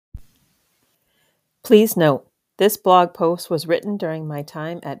Please note, this blog post was written during my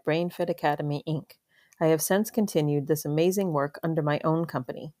time at BrainFit Academy, Inc. I have since continued this amazing work under my own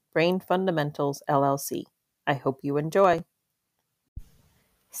company, Brain Fundamentals, LLC. I hope you enjoy.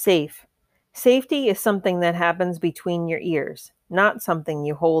 Safe. Safety is something that happens between your ears, not something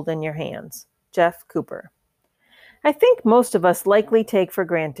you hold in your hands. Jeff Cooper. I think most of us likely take for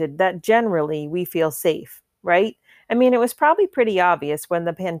granted that generally we feel safe, right? I mean, it was probably pretty obvious when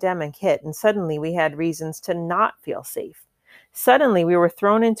the pandemic hit and suddenly we had reasons to not feel safe. Suddenly we were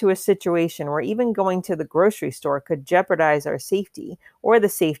thrown into a situation where even going to the grocery store could jeopardize our safety or the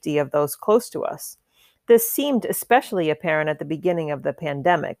safety of those close to us. This seemed especially apparent at the beginning of the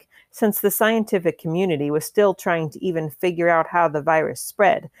pandemic, since the scientific community was still trying to even figure out how the virus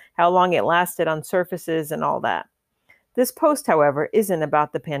spread, how long it lasted on surfaces, and all that. This post, however, isn't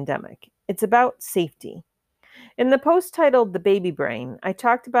about the pandemic. It's about safety. In the post titled The Baby Brain, I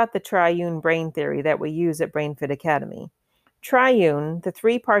talked about the triune brain theory that we use at BrainFit Academy. Triune, the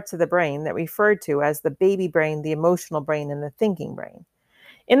three parts of the brain that referred to as the baby brain, the emotional brain, and the thinking brain.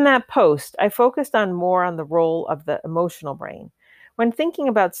 In that post, I focused more on the role of the emotional brain. When thinking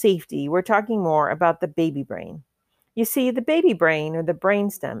about safety, we're talking more about the baby brain. You see, the baby brain, or the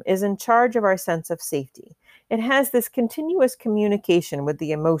brainstem, is in charge of our sense of safety. It has this continuous communication with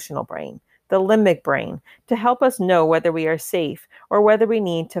the emotional brain, the limbic brain, to help us know whether we are safe or whether we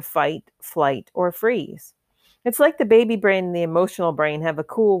need to fight, flight, or freeze. It's like the baby brain and the emotional brain have a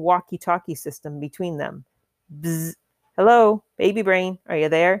cool walkie-talkie system between them. Bzz. Hello, baby brain, are you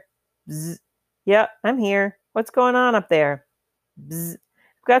there? Bzz. Yep, I'm here. What's going on up there? Bzz.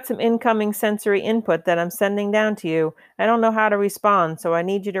 I've got some incoming sensory input that I'm sending down to you. I don't know how to respond, so I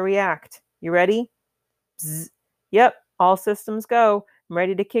need you to react. You ready? Bzz. Yep, all systems go. I'm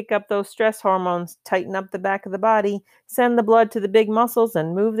ready to kick up those stress hormones, tighten up the back of the body, send the blood to the big muscles,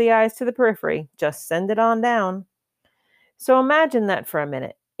 and move the eyes to the periphery. Just send it on down. So imagine that for a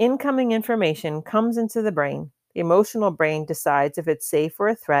minute. Incoming information comes into the brain. The emotional brain decides if it's safe or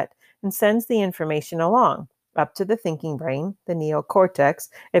a threat and sends the information along, up to the thinking brain, the neocortex,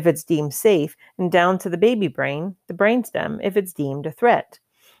 if it's deemed safe, and down to the baby brain, the brainstem, if it's deemed a threat.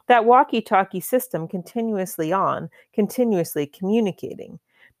 That walkie-talkie system continuously on, continuously communicating.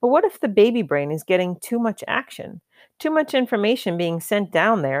 But what if the baby brain is getting too much action? Too much information being sent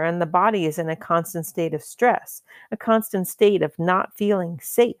down there, and the body is in a constant state of stress, a constant state of not feeling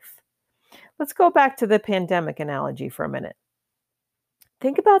safe. Let's go back to the pandemic analogy for a minute.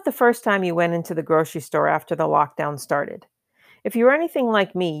 Think about the first time you went into the grocery store after the lockdown started. If you were anything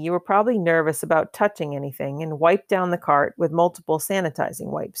like me, you were probably nervous about touching anything and wiped down the cart with multiple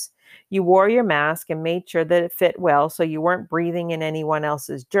sanitizing wipes. You wore your mask and made sure that it fit well so you weren't breathing in anyone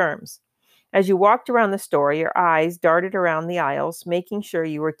else's germs. As you walked around the store, your eyes darted around the aisles, making sure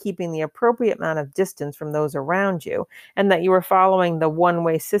you were keeping the appropriate amount of distance from those around you and that you were following the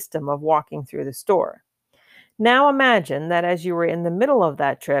one-way system of walking through the store. Now imagine that as you were in the middle of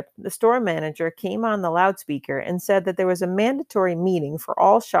that trip, the store manager came on the loudspeaker and said that there was a mandatory meeting for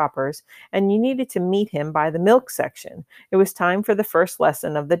all shoppers and you needed to meet him by the milk section. It was time for the first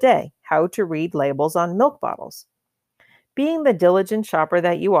lesson of the day, how to read labels on milk bottles. Being the diligent shopper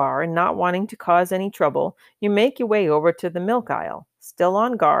that you are and not wanting to cause any trouble, you make your way over to the milk aisle, still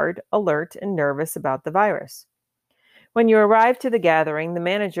on guard, alert, and nervous about the virus. When you arrive to the gathering, the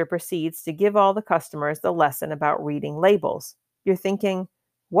manager proceeds to give all the customers the lesson about reading labels. You're thinking,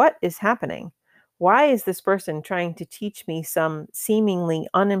 what is happening? Why is this person trying to teach me some seemingly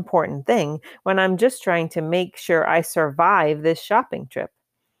unimportant thing when I'm just trying to make sure I survive this shopping trip?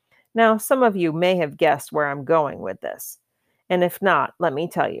 Now, some of you may have guessed where I'm going with this. And if not, let me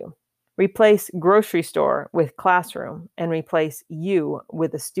tell you. Replace grocery store with classroom and replace you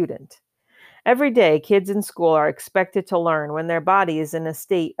with a student. Every day, kids in school are expected to learn when their body is in a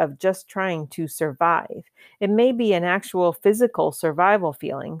state of just trying to survive. It may be an actual physical survival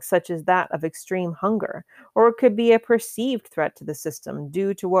feeling, such as that of extreme hunger, or it could be a perceived threat to the system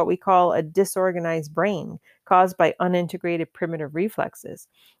due to what we call a disorganized brain caused by unintegrated primitive reflexes.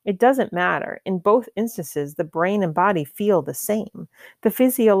 It doesn't matter. In both instances, the brain and body feel the same. The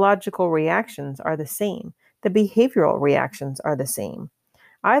physiological reactions are the same. The behavioral reactions are the same.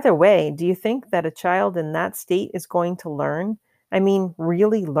 Either way, do you think that a child in that state is going to learn? I mean,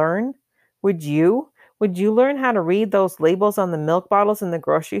 really learn? Would you? Would you learn how to read those labels on the milk bottles in the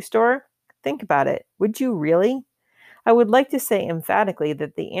grocery store? Think about it. Would you really? I would like to say emphatically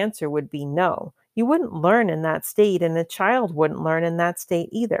that the answer would be no. You wouldn't learn in that state, and the child wouldn't learn in that state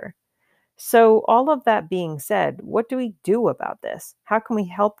either. So, all of that being said, what do we do about this? How can we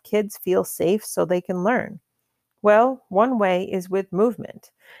help kids feel safe so they can learn? Well, one way is with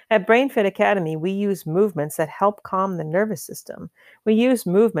movement. At BrainFit Academy, we use movements that help calm the nervous system. We use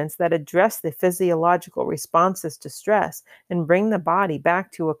movements that address the physiological responses to stress and bring the body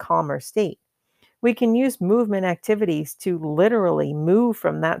back to a calmer state. We can use movement activities to literally move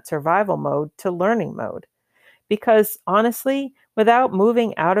from that survival mode to learning mode. Because honestly, without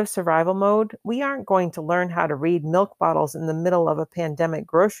moving out of survival mode, we aren't going to learn how to read milk bottles in the middle of a pandemic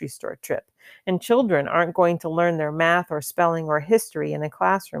grocery store trip. And children aren't going to learn their math or spelling or history in a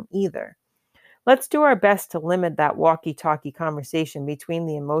classroom either. Let's do our best to limit that walkie talkie conversation between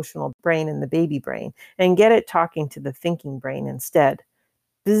the emotional brain and the baby brain and get it talking to the thinking brain instead.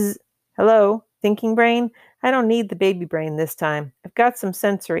 Bzz. Hello, thinking brain? I don't need the baby brain this time. I've got some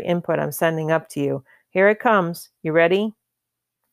sensory input I'm sending up to you. Here it comes. You ready?